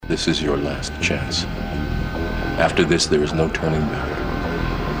This is your last chance. After this, there is no turning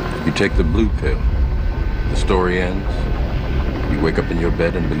back. You take the blue pill. The story ends. You wake up in your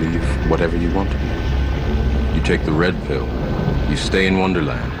bed and believe whatever you want to be. You take the red pill. You stay in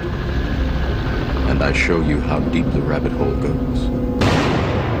Wonderland. And I show you how deep the rabbit hole goes.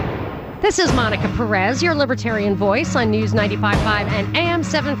 This is Monica Perez, your libertarian voice on News 95.5 and AM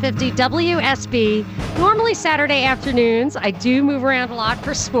 750 WSB. Normally Saturday afternoons, I do move around a lot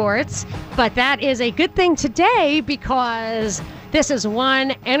for sports, but that is a good thing today because this is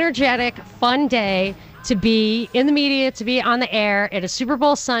one energetic, fun day to be in the media, to be on the air. It is Super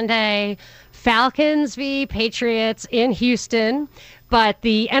Bowl Sunday, Falcons v. Patriots in Houston. But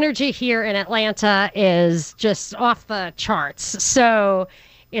the energy here in Atlanta is just off the charts. So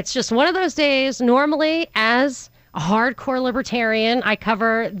it's just one of those days. Normally, as a hardcore libertarian, I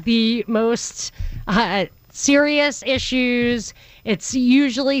cover the most serious issues. It's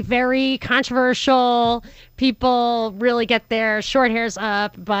usually very controversial. People really get their short hairs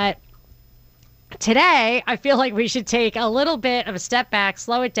up. But today, I feel like we should take a little bit of a step back,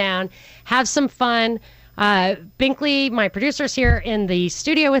 slow it down, have some fun. Binkley, my producer's here in the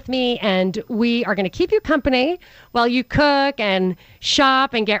studio with me, and we are going to keep you company while you cook and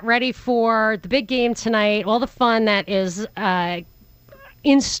shop and get ready for the big game tonight, all the fun that is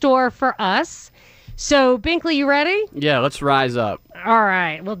in store for us. So, Binkley, you ready? Yeah, let's rise up. All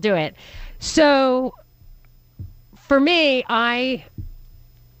right, we'll do it. So, for me, I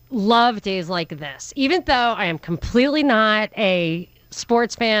love days like this. Even though I am completely not a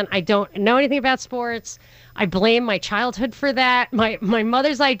sports fan, I don't know anything about sports. I blame my childhood for that. My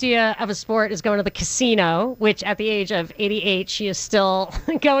mother's idea of a sport is going to the casino, which at the age of 88, she is still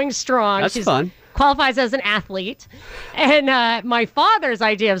going strong. That's fun. Qualifies as an athlete. And my father's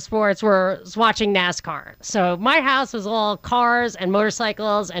idea of sports was watching NASCAR. So my house was all cars and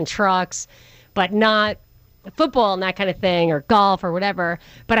motorcycles and trucks, but not football and that kind of thing, or golf or whatever.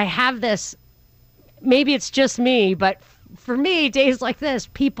 But I have this, maybe it's just me, but for me, days like this,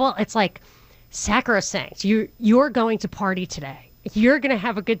 people, it's like sacrosanct. You're going to party today. You're going to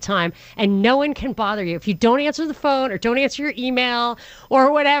have a good time, and no one can bother you. If you don't answer the phone or don't answer your email or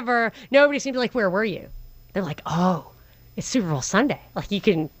whatever, nobody's going to be like, where were you? They're like, oh, it's Super Bowl Sunday. Like you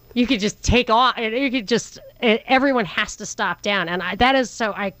could just take off. Everyone has to stop down. And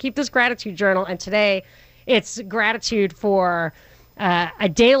I keep this gratitude journal, and today it's gratitude for a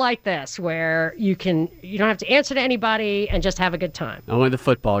day like this where you don't have to answer to anybody and just have a good time. Only the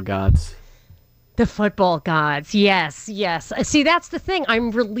football gods. The football gods, yes. See, that's the thing. I'm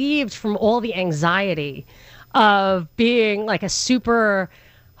relieved from all the anxiety of being like a super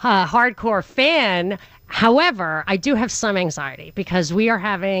hardcore fan. However, I do have some anxiety because we are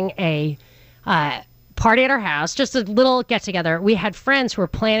having a party at our house, just a little get-together. We had friends who were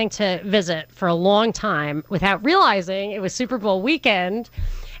planning to visit for a long time without realizing it was Super Bowl weekend,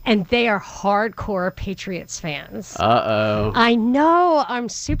 and they are hardcore Patriots fans. Uh-oh. I know. I'm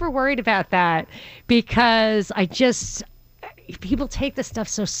super worried about that because people take this stuff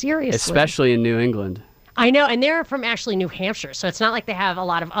so seriously. Especially in New England. I know, and they're from actually New Hampshire, so it's not like they have a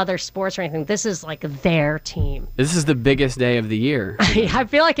lot of other sports or anything. This is like their team. This is the biggest day of the year. I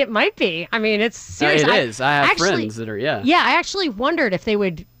feel like it might be. I mean, it's serious. It is. I have friends that are, yeah. Yeah, I actually wondered if they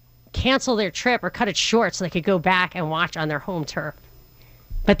would cancel their trip or cut it short so they could go back and watch on their home turf.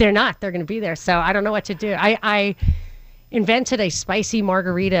 But they're not. They're going to be there, so I don't know what to do. I invented a spicy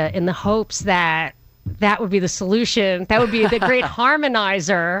margarita in the hopes that would be the solution. That would be the great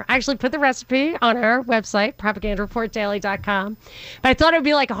harmonizer. I actually put the recipe on our website, propagandareportdaily.com. But I thought it would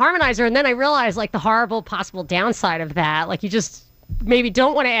be like a harmonizer, and then I realized like the horrible possible downside of that. Like you just maybe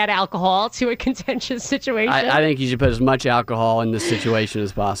don't want to add alcohol to a contentious situation. I think you should put as much alcohol in this situation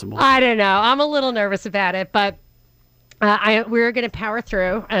as possible. I don't know. I'm a little nervous about it, but we're going to power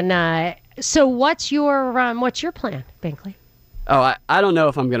through. And so what's your plan, Binkley? Oh, I don't know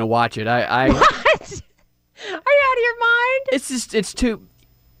if I'm going to watch it. What? Are you out of your mind? It's too...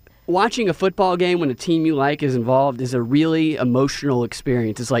 Watching a football game when a team you like is involved is a really emotional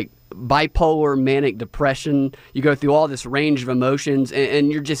experience. It's like bipolar, manic depression. You go through all this range of emotions,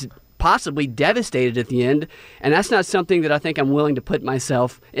 and you're just possibly devastated at the end. And that's not something that I think I'm willing to put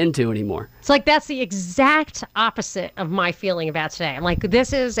myself into anymore. It's like that's the exact opposite of my feeling about today. I'm like,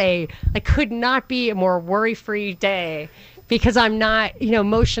 this is could not be a more worry-free day because I'm not,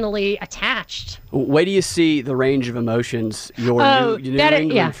 emotionally attached. Where do you see the range of emotions your New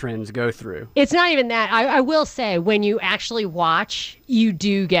England friends go through? It's not even that. I will say, when you actually watch, you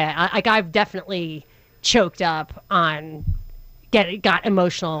do get, I've definitely choked up on, got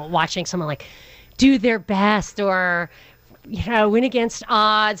emotional watching someone do their best or win against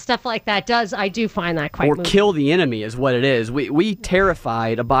odds, stuff like that. I do find that quite moving. Kill the enemy is what it is. We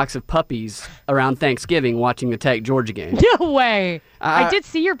terrified a box of puppies around Thanksgiving watching the Tech Georgia game. No way. I did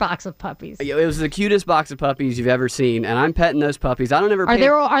see your box of puppies. It was the cutest box of puppies you've ever seen, and I'm petting those puppies. I don't ever.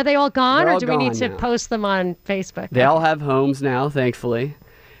 Are they all gone, or do we need to post them on Facebook? They all have homes now, thankfully,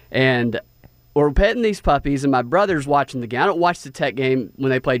 and we're petting these puppies. And my brother's watching the game. I don't watch the Tech game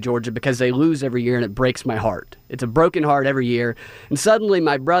when they play Georgia because they lose every year, and it breaks my heart. It's a broken heart every year. And suddenly,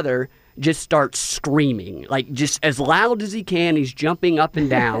 my brother just starts screaming, like just as loud as he can. He's jumping up and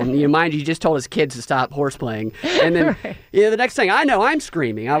down. Mind you, he just told his kids to stop horseplaying. And then Right. the next thing I know, I'm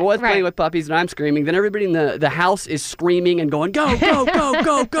screaming. I was Right. playing with puppies and I'm screaming. Then everybody in the house is screaming and going, go, go, go,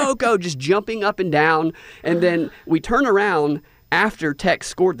 go, go, go, just jumping up and down. And then we turn around after Tech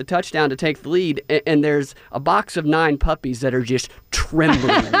scored the touchdown to take the lead, and there's a box of 9 puppies that are just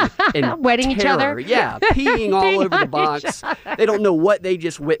trembling and Wetting each other? Yeah, peeing all over the box. They don't know what they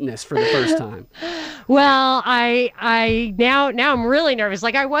just witnessed for the first time. Well, I now I'm really nervous.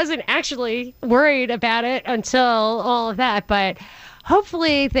 Like, I wasn't actually worried about it until all of that, but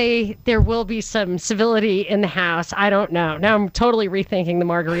hopefully there will be some civility in the house. I don't know. Now I'm totally rethinking the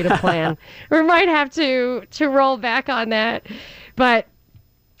margarita plan. We might have to roll back on that. But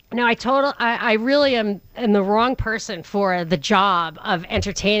no, I really am the wrong person for the job of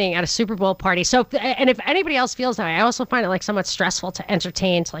entertaining at a Super Bowl party. So, if anybody else feels that way, I also find it like somewhat stressful to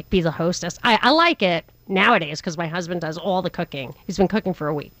entertain, to like be the hostess. I like it nowadays because my husband does all the cooking. He's been cooking for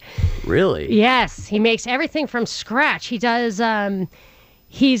a week. Really? Yes, he makes everything from scratch. He does.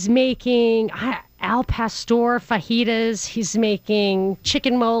 He's making al pastor fajitas. He's making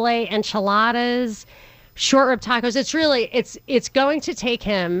chicken mole enchiladas, short rib tacos. It's going to take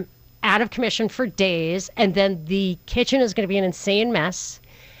him out of commission for days, and then the kitchen is going to be an insane mess,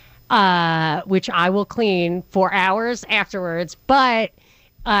 which I will clean for hours afterwards. But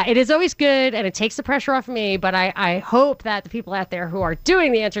it is always good, and it takes the pressure off me. But I hope that the people out there who are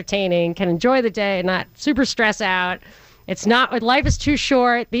doing the entertaining can enjoy the day and not super stress out. It's not, life is too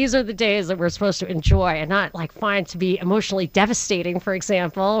short. These are the days that we're supposed to enjoy and not like find to be emotionally devastating, for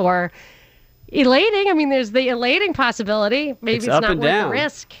example, or elating. I mean, there's the elating possibility. Maybe it's up not and worth down. the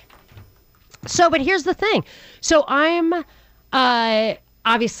risk. So, but here's the thing. So I'm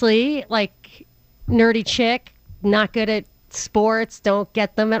obviously like nerdy chick, not good at sports, don't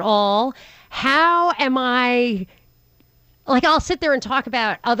get them at all. How am I... Like, I'll sit there and talk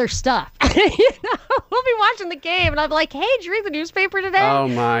about other stuff. We'll be watching the game, and I'm like, hey, did you read the newspaper today? Oh,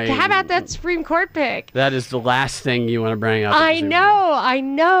 my. How about that Supreme Court pick? That is the last thing you want to bring up. I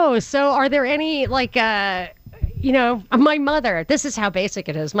know. So are there any, like, my mother, this is how basic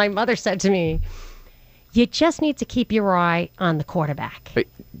it is. My mother said to me, you just need to keep your eye on the quarterback.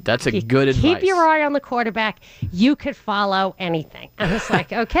 That's good advice. Keep your eye on the quarterback. You could follow anything. I was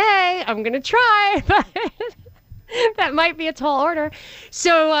like, okay, I'm going to try, but... That might be a tall order.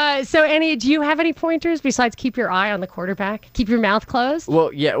 So Annie, do you have any pointers besides keep your eye on the quarterback? Keep your mouth closed?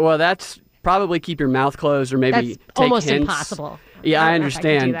 Well, yeah. Well, that's probably keep your mouth closed, or maybe That's take almost hints. impossible. Yeah, I don't know if I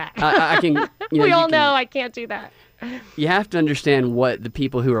can understand. do that. I can. We all know I can't do that. You have to understand what the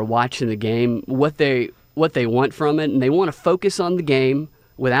people who are watching the game, what they want from it, and they want to focus on the game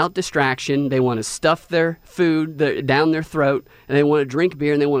without distraction. They want to stuff their food down their throat, and they want to drink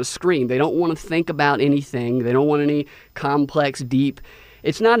beer, and they want to scream. They don't want to think about anything. They don't want any complex, deep.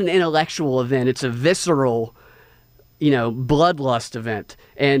 It's not an intellectual event. It's a visceral, bloodlust event.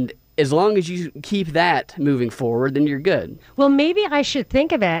 And as long as you keep that moving forward, then you're good. Well, maybe I should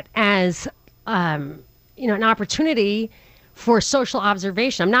think of it as, an opportunity for social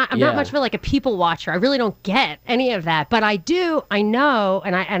observation. I'm not much of like a people watcher. I really don't get any of that, but I know,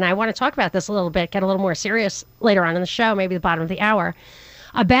 and I want to talk about this a little bit, get a little more serious later on in the show, maybe the bottom of the hour,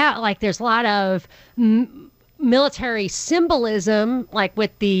 about like there's a lot of military symbolism, like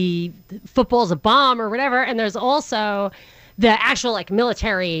with the football's a bomb or whatever, and there's also the actual like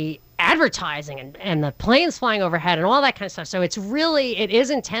military advertising and the planes flying overhead and all that kind of stuff. So it is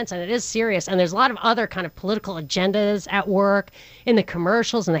intense and it is serious. And there's a lot of other kind of political agendas at work in the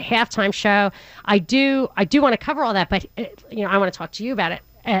commercials and the halftime show. I do want to cover all that, but I want to talk to you about it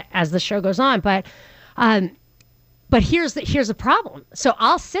as the show goes on. But here's the problem. So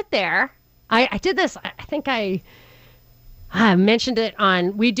I'll sit there. I did this. I think I mentioned it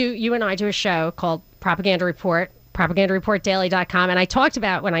on, you and I do a show called Propaganda Report, propagandareportdaily.com, and I talked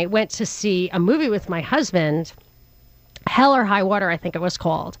about when I went to see a movie with my husband, Hell or High Water, I think it was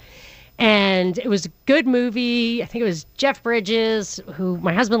called. And it was a good movie. I think it was Jeff Bridges, who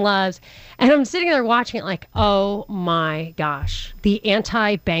my husband loves. And I'm sitting there watching it like, oh my gosh, the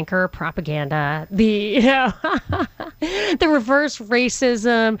anti-banker propaganda, the the reverse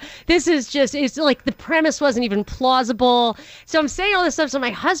racism. This is just, it's like the premise wasn't even plausible. So I'm saying all this stuff to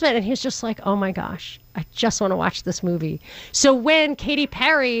my husband, and he's just like, oh my gosh, I just want to watch this movie. So when Katy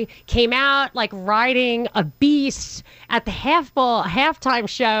Perry came out, like riding a beast at the halftime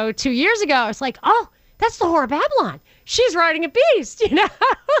show 2 years ago, I was like, oh, that's the Whore of Babylon. She's riding a beast,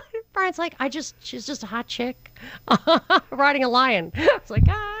 Brian's like, she's just a hot chick riding a lion. I was like,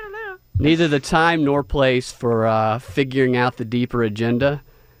 I don't know. Neither the time nor place for figuring out the deeper agenda.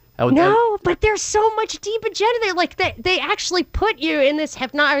 No, but there's so much deep agenda there. Like they actually put you in this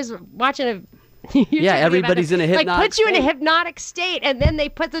I was watching a yeah, everybody's in a hypnotic like put you state. in a hypnotic state, and then they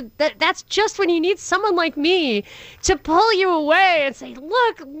put that's just when you need someone like me to pull you away and say,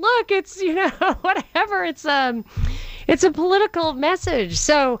 look, it's whatever. It's a political message.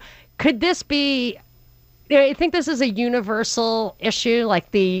 So could this be? I think this is a universal issue, like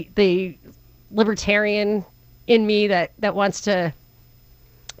the libertarian in me that wants to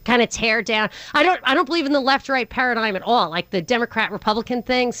kind of tear down. I don't believe in the left-right paradigm at all. Like the Democrat-Republican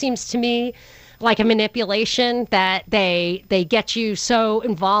thing seems to me like a manipulation that they get you so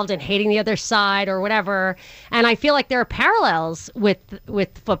involved in hating the other side or whatever. And I feel like there are parallels with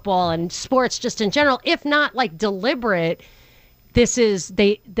football and sports just in general, if not like deliberate. This is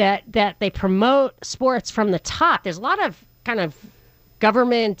that they promote sports from the top. There's a lot of kind of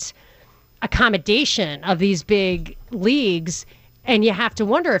government accommodation of these big leagues, and you have to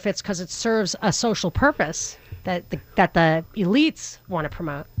wonder if it's because it serves a social purpose that the elites want to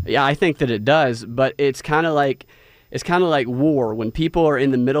promote. Yeah, I think that it does, but it's kind of like war. When people are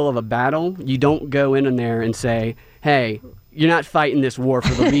in the middle of a battle, you don't go in there and say, "Hey, you're not fighting this war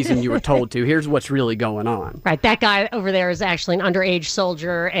for the reason you were told to. Here's what's really going on." Right, that guy over there is actually an underage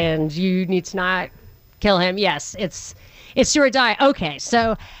soldier, and you need to not kill him. Yes, it's do or die. Okay,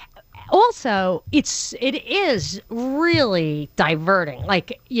 so also it is really diverting.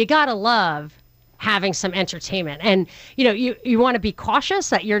 Like you gotta love having some entertainment, and you want to be cautious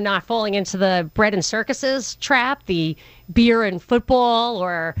that you're not falling into the bread and circuses trap, the beer and football,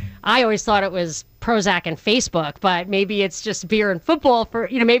 or I always thought it was Prozac and Facebook, but maybe it's just beer and football for,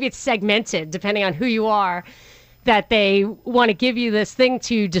 maybe it's segmented depending on who you are, that they want to give you this thing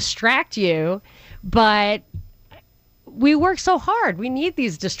to distract you, but we work so hard. We need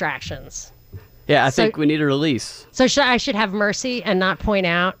these distractions. Yeah, I think we need a release. So I should have mercy and not point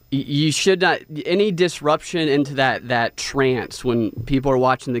out? You should not. Any disruption into that trance when people are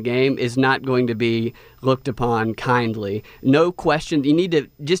watching the game is not going to be looked upon kindly. No question. You need to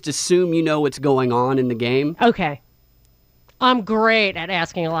just assume you know what's going on in the game. Okay. I'm great at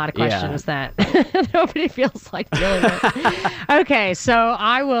asking a lot of questions that nobody feels like doing it. Okay, so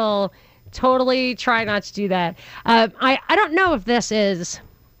I will totally try not to do that. I don't know if this is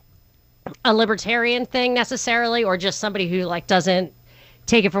a libertarian thing necessarily, or just somebody who doesn't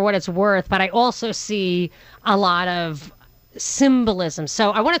take it for what it's worth, but I also see a lot of symbolism.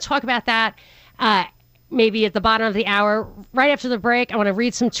 So I want to talk about that maybe at the bottom of the hour. Right after the break, I want to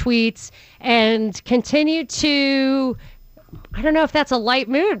read some tweets and continue to, I don't know if that's a light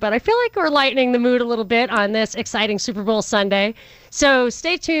mood, but I feel like we're lightening the mood a little bit on this exciting Super Bowl Sunday. So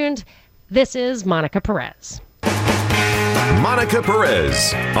stay tuned. This is Monica Perez. Monica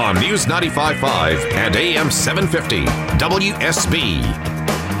Perez on News 95.5 and AM 750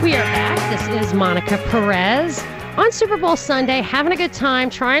 WSB. We are back. This is Monica Perez on Super Bowl Sunday, having a good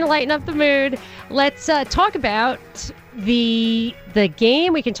time, trying to lighten up the mood. Let's talk about the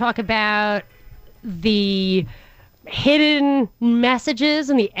game. We can talk about the hidden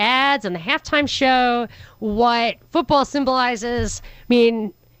messages and the ads and the halftime show, what football symbolizes. I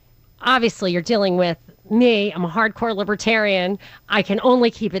mean, obviously you're dealing with me. I'm a hardcore libertarian. I can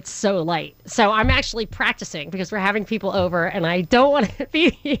only keep it so light. So I'm actually practicing because we're having people over, and I don't want to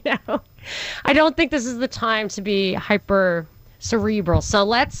be, I don't think this is the time to be hyper cerebral. So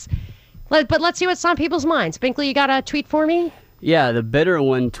let's see what's on people's minds. Binkley, you got a tweet for me? Yeah, the bitter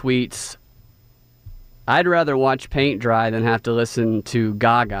one tweets, "I'd rather watch paint dry than have to listen to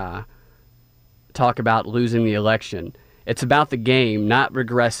Gaga talk about losing the election. It's about the game, not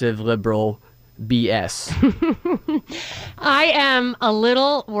regressive liberal BS." I am a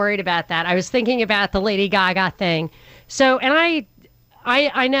little worried about that. I was thinking about the Lady Gaga thing. So, and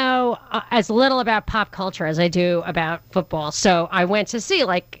I know as little about pop culture as I do about football. So I went to see,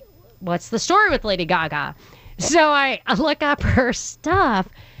 what's the story with Lady Gaga? So I look up her stuff.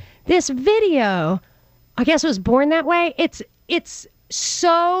 This video, I guess, was Born That Way. It's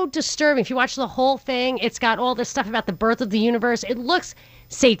so disturbing. If you watch the whole thing, it's got all this stuff about the birth of the universe. It looks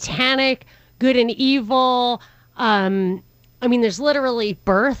satanic, good and evil. I mean, there's literally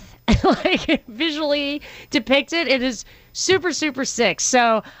birth, like visually depicted. It is super, super sick.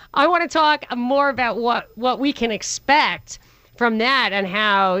 So I want to talk more about what we can expect from that and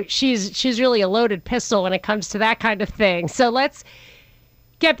how she's really a loaded pistol when it comes to that kind of thing. So let's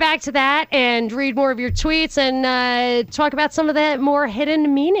get back to that and read more of your tweets and talk about some of the more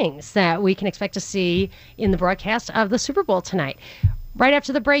hidden meanings that we can expect to see in the broadcast of the Super Bowl tonight. Right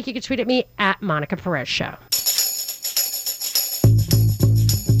after the break, you can tweet at me at Monica Perez Show.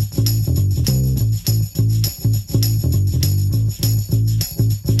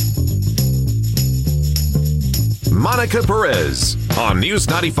 Monica Perez on News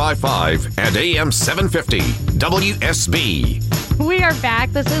 95.5 and AM 750 WSB. We are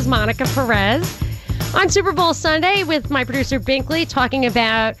back. This is Monica Perez on Super Bowl Sunday with my producer Binkley talking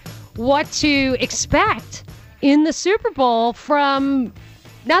about what to expect in the Super Bowl from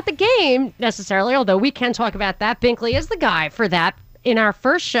not the game necessarily, although we can talk about that. Binkley is the guy for that. In our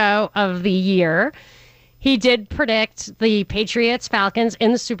first show of the year, he did predict the Patriots-Falcons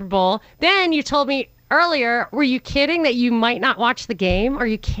in the Super Bowl. Then you told me earlier, were you kidding that you might not watch the game? Are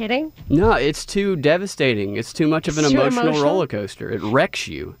you kidding? No, it's too devastating. It's too much of an emotional roller coaster. It wrecks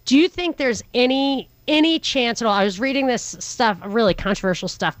you. Do you think there's any chance at all? I was reading this stuff, really controversial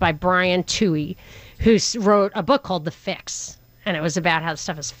stuff by Brian Toohey, who wrote a book called The Fix, and it was about how the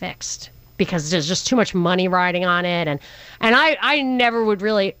stuff is fixed because there's just too much money riding on it. And I never would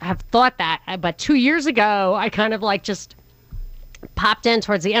really have thought that, but 2 years ago, I kind of like just popped in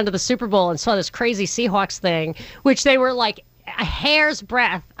towards the end of the Super Bowl and saw this crazy Seahawks thing, which they were like a hair's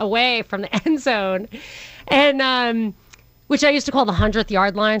breadth away from the end zone. And, which I used to call the 100th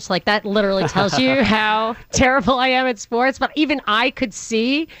yard line. So like that literally tells you how terrible I am at sports. But even I could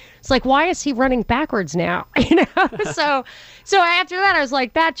see, it's like, why is he running backwards now? You know? So after that, I was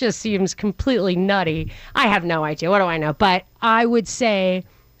like, that just seems completely nutty. I have no idea. What do I know? But I would say,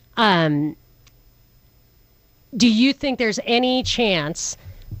 do you think there's any chance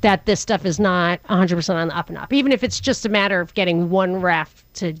that this stuff is not 100% on the up and up? Even if it's just a matter of getting one ref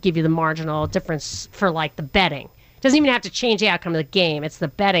to give you the marginal difference for like the betting. It doesn't even have to change the outcome of the game. It's the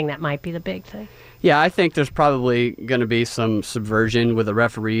betting that might be the big thing. Yeah, I think there's probably going to be some subversion with the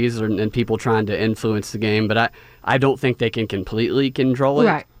referees and people trying to influence the game, but I don't think they can completely control it.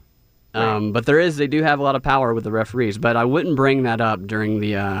 Right. But they do have a lot of power with the referees. But I wouldn't bring that up during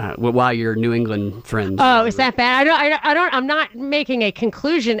the while your New England friends. Oh, is that bad? I'm not making a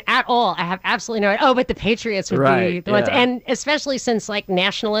conclusion at all. I have absolutely no. Oh, but the Patriots would be the ones, and especially since like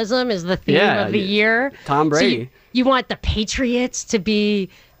nationalism is the theme of the year. Tom Brady. So you want the Patriots to be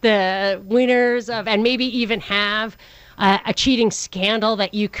the winners of, and maybe even have a cheating scandal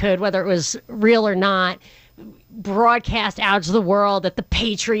that you could, whether it was real or not, broadcast out to the world that the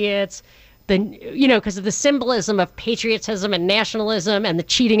Patriots, because of the symbolism of patriotism and nationalism and the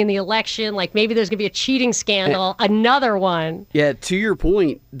cheating in the election, like maybe there's going to be a cheating scandal, another one. Yeah, to your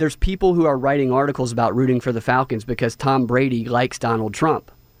point, there's people who are writing articles about rooting for the Falcons because Tom Brady likes Donald Trump.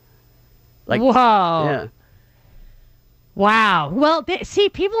 Like, whoa. Yeah. Wow. Well, see,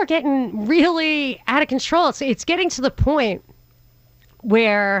 people are getting really out of control. It's getting to the point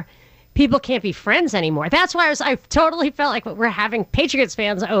where people can't be friends anymore. That's why I totally felt like we're having Patriots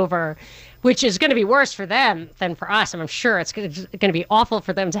fans over, which is going to be worse for them than for us. And I'm sure it's going to be awful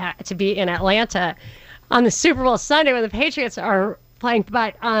for them to be in Atlanta on the Super Bowl Sunday when the Patriots are playing.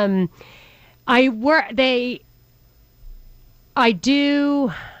 But I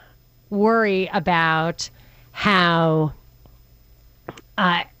do worry about how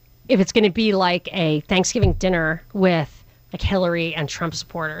if it's going to be like a Thanksgiving dinner with like Hillary and Trump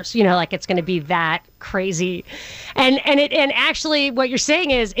supporters, like it's going to be that crazy. And actually what you're saying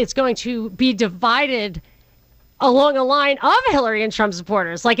is it's going to be divided along a line of Hillary and Trump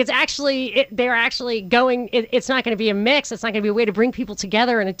supporters. Like it's actually, they're actually going, it's not going to be a mix. It's not going to be a way to bring people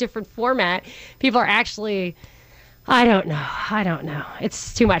together in a different format. People are actually, I don't know.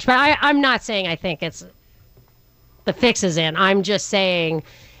 It's too much. But I'm not saying I think it's, the fix is in. I'm just saying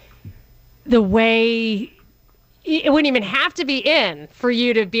the way, it wouldn't even have to be in for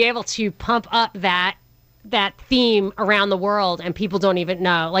you to be able to pump up that theme around the world, and people don't even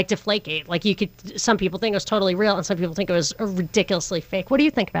know, like Deflategate. Like some people think it was totally real, and some people think it was ridiculously fake. What do you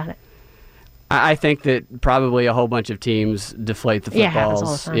think about it? I think that probably a whole bunch of teams deflate the footballs. Yeah, it happens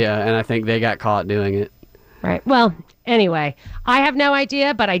all the time. Yeah, and I think they got caught doing it. Right. Well, anyway, I have no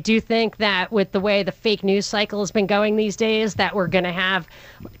idea, but I do think that with the way the fake news cycle has been going these days, that we're going to have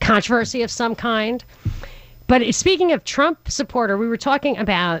controversy of some kind. But speaking of Trump supporter, we were talking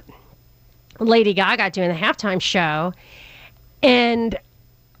about Lady Gaga doing the halftime show. And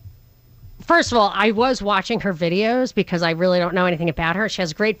first of all, I was watching her videos because I really don't know anything about her. She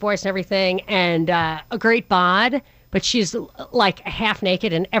has a great voice and everything, and a great bod, but she's like half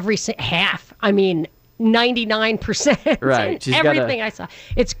naked in every half. I mean, 99%. Right. She's everything I saw.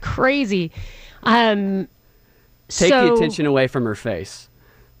 It's crazy. Take the attention away from her face.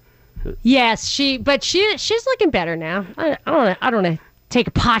 Yes, she's looking better now. I don't know. Take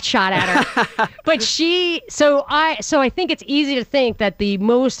a pot shot at her. But so I think it's easy to think that the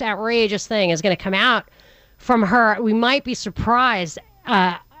most outrageous thing is going to come out from her. We might be surprised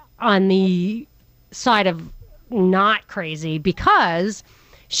on the side of not crazy, because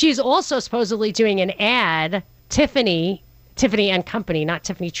she's also supposedly doing an ad, Tiffany and Company, not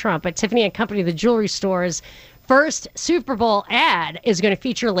Tiffany Trump, but Tiffany and Company, the jewelry store's first Super Bowl ad is going to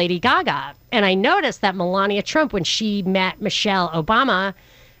feature Lady Gaga. And I noticed that Melania Trump, when she met Michelle Obama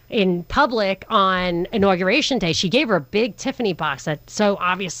in public on Inauguration Day, she gave her a big Tiffany box that's so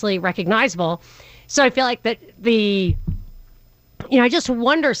obviously recognizable. So I feel like that I just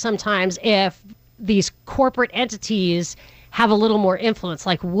wonder sometimes if these corporate entities have a little more influence.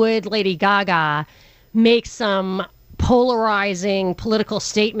 Like, would Lady Gaga make some polarizing political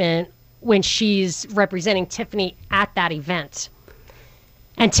statement when she's representing Tiffany at that event?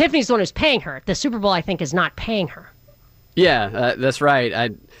 And Tiffany's the one who's paying her. The Super Bowl, I think, is not paying her. Yeah, that's right. I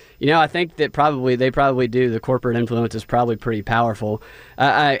think that they probably do. The corporate influence is probably pretty powerful.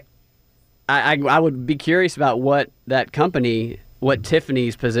 I would be curious about what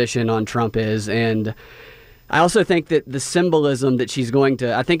Tiffany's position on Trump is, and I also think that the symbolism that she's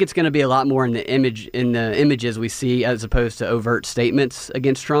I think it's going to be a lot more in the images we see, as opposed to overt statements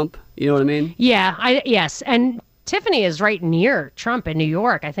against Trump. You know what I mean? Yeah, yes. And Tiffany is right near Trump in New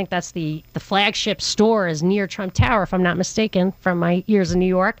York. I think that's the flagship store is near Trump Tower, if I'm not mistaken, from my years in New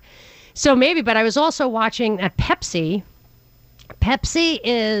York. So maybe, but I was also watching at Pepsi. Pepsi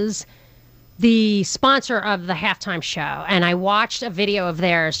is the sponsor of the halftime show, and I watched a video of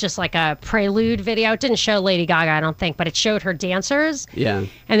theirs, just like a prelude video. It didn't show Lady Gaga, I don't think, but it showed her dancers. Yeah.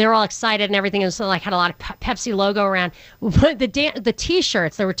 And they were all excited and everything, and so like had a lot of Pepsi logo around. But the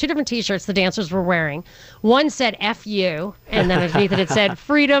T-shirts, there were two different T-shirts the dancers were wearing. One said "F you," and then underneath it said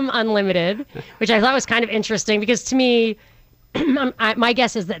 "Freedom Unlimited," which I thought was kind of interesting, because to me, my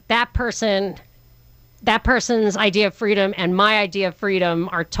guess is that person's idea of freedom and my idea of freedom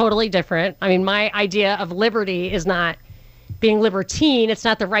are totally different. I mean, my idea of liberty is not being libertine. It's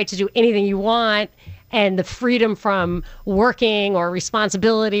not the right to do anything you want, and the freedom from working or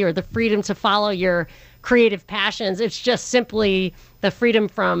responsibility, or the freedom to follow your creative passions. It's just simply the freedom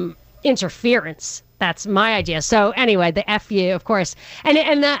from interference. That's my idea. So anyway, the F you, of course.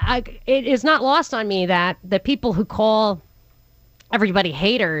 And that it is not lost on me that the people who call everybody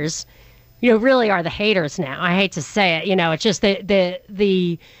haters, really are the haters now. I hate to say it. It's just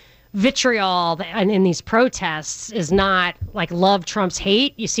the vitriol in these protests is not like love Trump's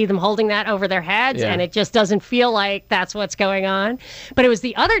hate. You see them holding that over their heads, and it just doesn't feel like that's what's going on. But it was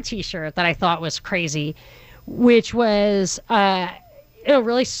the other T-shirt that I thought was crazy, which was a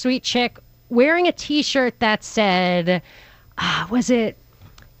really sweet chick wearing a T-shirt that said, was it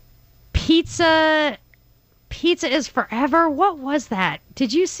pizza is forever? What was that?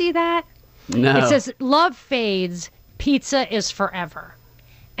 Did you see that? No. It says, "Love fades, pizza is forever."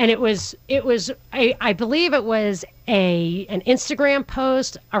 And it was I believe it was an Instagram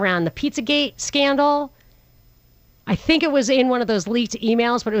post around the Pizzagate scandal. I think it was in one of those leaked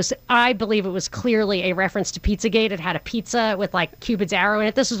emails, but I believe it was clearly a reference to Pizzagate. It had a pizza with like Cupid's arrow in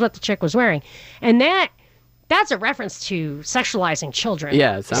it. This is what the chick was wearing. And that's a reference to sexualizing children.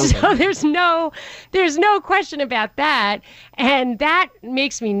 Yeah, it sounds so like. there's no question about that, and that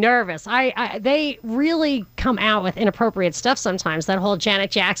makes me nervous. They really come out with inappropriate stuff sometimes. That whole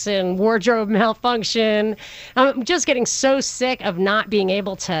Janet Jackson wardrobe malfunction. I'm just getting so sick of not being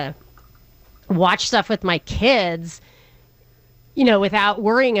able to watch stuff with my kids, without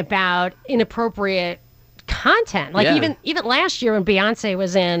worrying about inappropriate content. Like even last year when Beyonce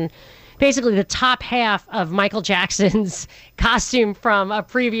was in basically the top half of Michael Jackson's costume from a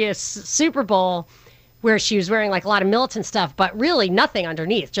previous Super Bowl, where she was wearing like a lot of militant stuff, but really nothing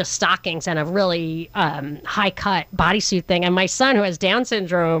underneath, just stockings and a really high cut bodysuit thing. And my son, who has Down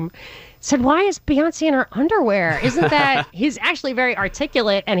syndrome, said, why is Beyonce in her underwear? Isn't that, he's actually very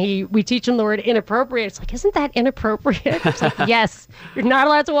articulate, and we teach him the word inappropriate. It's like, isn't that inappropriate? It's like, yes, you're not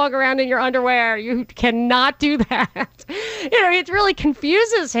allowed to walk around in your underwear. You cannot do that. It really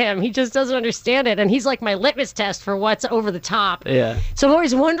confuses him. He just doesn't understand it. And he's like my litmus test for what's over the top. Yeah. So I'm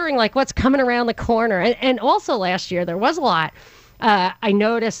always wondering, like, what's coming around the corner. And also last year, there was a lot. I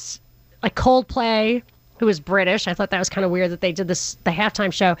noticed, like, Coldplay, who was British. I thought that was kind of weird that they did the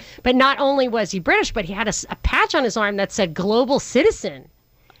halftime show. But not only was he British, but he had a patch on his arm that said Global Citizen.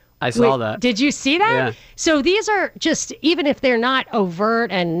 I saw that. Did you see that? Yeah. So these are just, even if they're not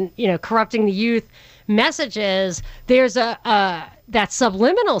overt and, corrupting the youth messages, there's that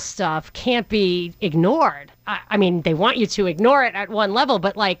subliminal stuff can't be ignored. I mean, they want you to ignore it at one level,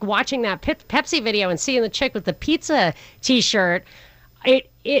 but like watching that Pepsi video and seeing the chick with the pizza T-shirt,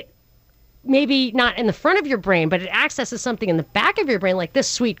 it maybe not in the front of your brain, but it accesses something in the back of your brain, like this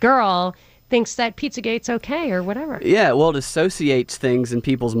sweet girl thinks that Pizzagate's okay or whatever. Yeah, well, it associates things in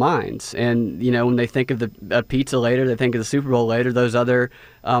people's minds. And, when they think of the pizza later, they think of the Super Bowl later, those other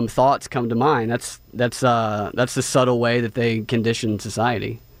thoughts come to mind. That's the subtle way that they condition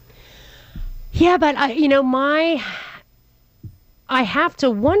society. Yeah, but, I have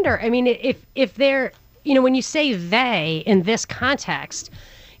to wonder, I mean, if they're, when you say they in this context,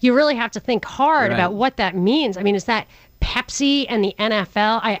 you really have to think hard about what that means. I mean, is that Pepsi and the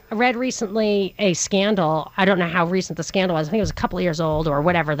NFL? I read recently a scandal. I don't know how recent the scandal was. I think it was a couple of years old or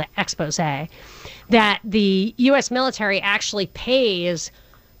whatever, the expose, that the U.S. military actually pays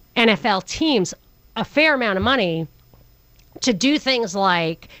NFL teams a fair amount of money to do things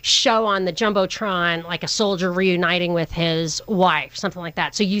like show on the Jumbotron, like a soldier reuniting with his wife, something like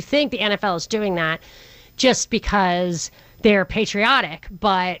that. So you think the NFL is doing that just because they're patriotic,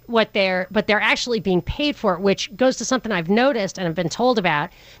 but they're actually being paid for it, which goes to something I've noticed and have been told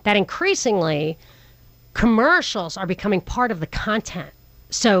about, that increasingly commercials are becoming part of the content.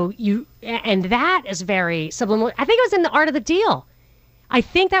 So and that is very subliminal. I think it was in The Art of the Deal. I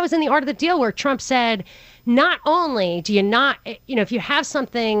think that was in The Art of the Deal where Trump said, not only do you not, if you have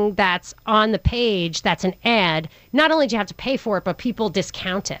something that's on the page that's an ad, not only do you have to pay for it, but people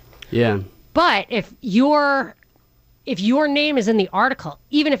discount it. Yeah. But if your name is in the article,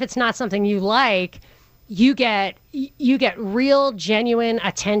 even if it's not something you like, you get real, genuine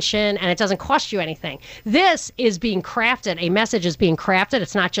attention, and it doesn't cost you anything. This is being crafted. A message is being crafted.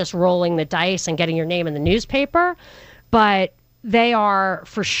 It's not just rolling the dice and getting your name in the newspaper, but they are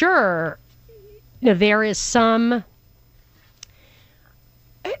for sure. There is some.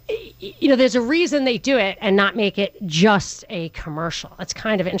 There's a reason they do it and not make it just a commercial. It's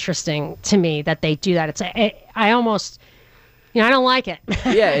kind of interesting to me that they do that. I almost, I don't like it.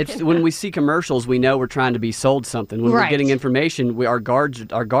 Yeah, it's when we see commercials, we know we're trying to be sold something. When we're getting information, our guard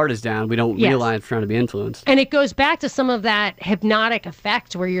is down. We don't realize we're trying to be influenced. And it goes back to some of that hypnotic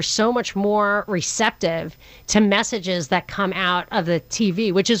effect where you're so much more receptive to messages that come out of the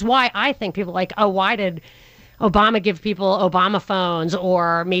TV, which is why I think people are like, oh, why did Obama give people Obama phones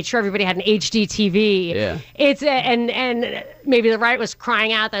or made sure everybody had an HD TV. Yeah. It's and maybe the right was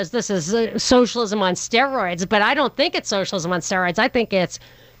crying out that this is socialism on steroids, but I don't think it's socialism on steroids. I think it's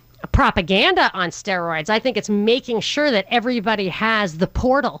propaganda on steroids. I think it's making sure that everybody has the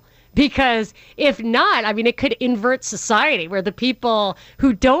portal. Because if not, I mean, it could invert society where the people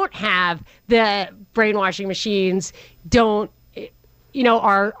who don't have the brainwashing machines don't,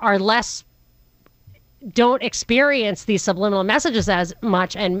 are less, don't experience these subliminal messages as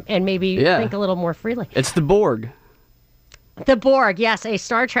much and maybe think a little more freely. It's the Borg. The Borg, yes, a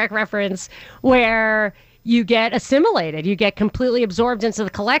Star Trek reference where you get assimilated, you get completely absorbed into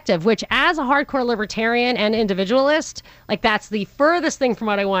the collective, which as a hardcore libertarian and individualist, like that's the furthest thing from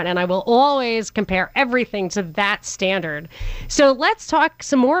what I want, and I will always compare everything to that standard. So let's talk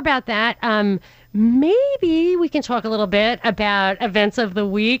some more about that. Maybe we can talk a little bit about events of the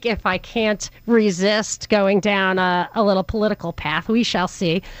week if I can't resist going down a little political path. We shall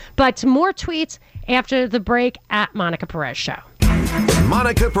see. But more tweets after the break at Monica Perez Show.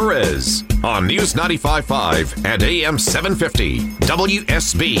 Monica Perez on News 95.5 and AM 750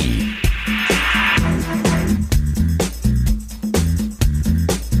 WSB.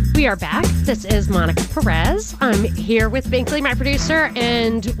 We are back. This is Monica Perez. I'm here with Binkley, my producer,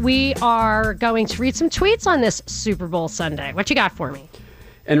 and we are going to read some tweets on this Super Bowl Sunday. What you got for me?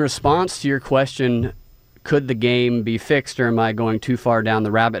 In response to your question, could the game be fixed or am I going too far down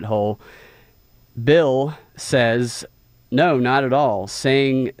the rabbit hole? Bill says, no, not at all,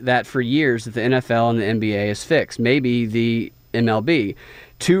 saying that for years that the NFL and the NBA is fixed. Maybe the MLB.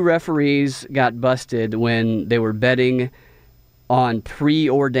 2 referees got busted when they were betting on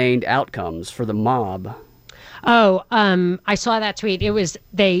preordained outcomes for the mob. Oh, I saw that tweet. It was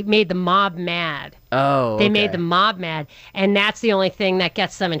they made the mob mad. Oh, They made the mob mad, and that's the only thing that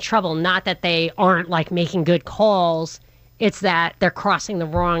gets them in trouble. Not that they aren't like making good calls. It's that they're crossing the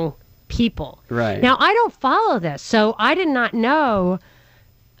wrong people. Right. Now, I don't follow this, so I did not know.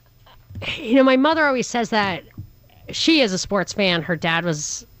 You know, my mother always says that she is a sports fan. Her dad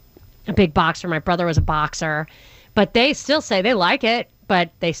was a big boxer. My brother was a boxer. But they still say they like it,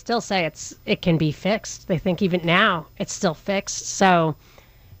 but they still say it can be fixed. They think even now it's still fixed. So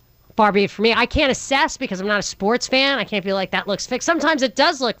far be it for me. I can't assess because I'm not a sports fan. I can't be like, that looks fixed. Sometimes it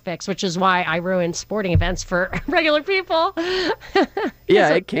does look fixed, which is why I ruin sporting events for regular people.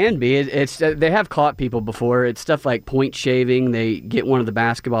 Yeah, it can be. It's they have caught people before. It's stuff like point shaving. They get one of the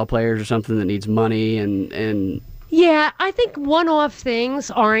basketball players or something that needs money, and yeah, I think one-off things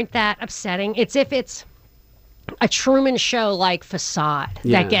aren't that upsetting. It's if it's a Truman Show like facade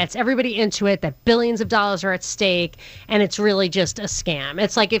that gets everybody into it, that billions of dollars are at stake, and it's really just a scam.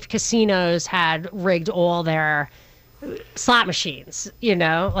 It's like if casinos had rigged all their slot machines, you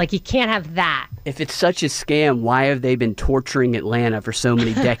know? Like, you can't have that. If it's such a scam, why have they been torturing Atlanta for so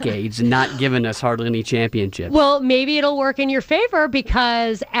many decades and not giving us hardly any championships? Well, maybe it'll work in your favor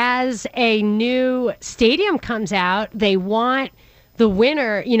because as a new stadium comes out, they want the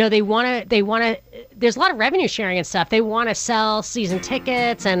winner, you know, they want to, there's a lot of revenue sharing and stuff. They want to sell season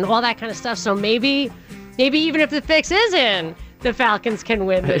tickets and all that kind of stuff. So maybe even if the fix is in, the Falcons can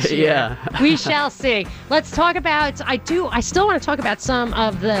win this year. Yeah. We shall see. Let's talk about, I still want to talk about some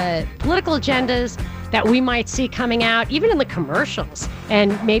of the political agendas that we might see coming out, even in the commercials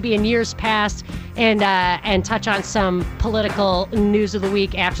and maybe in years past, and touch on some political news of the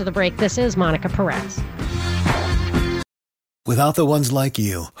week after the break. This is Monica Perez. Without the ones like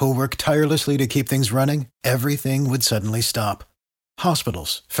you, who work tirelessly to keep things running, everything would suddenly stop.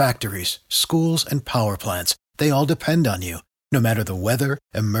 Hospitals, factories, schools, and power plants, they all depend on you. No matter the weather,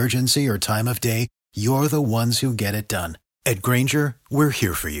 emergency, or time of day, you're the ones who get it done. At Grainger, we're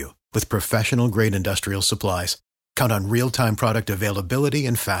here for you with professional-grade industrial supplies. Count on real-time product availability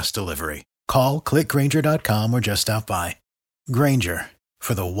and fast delivery. Call, click Grainger.com, or just stop by. Grainger,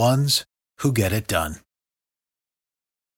 for the ones who get it done.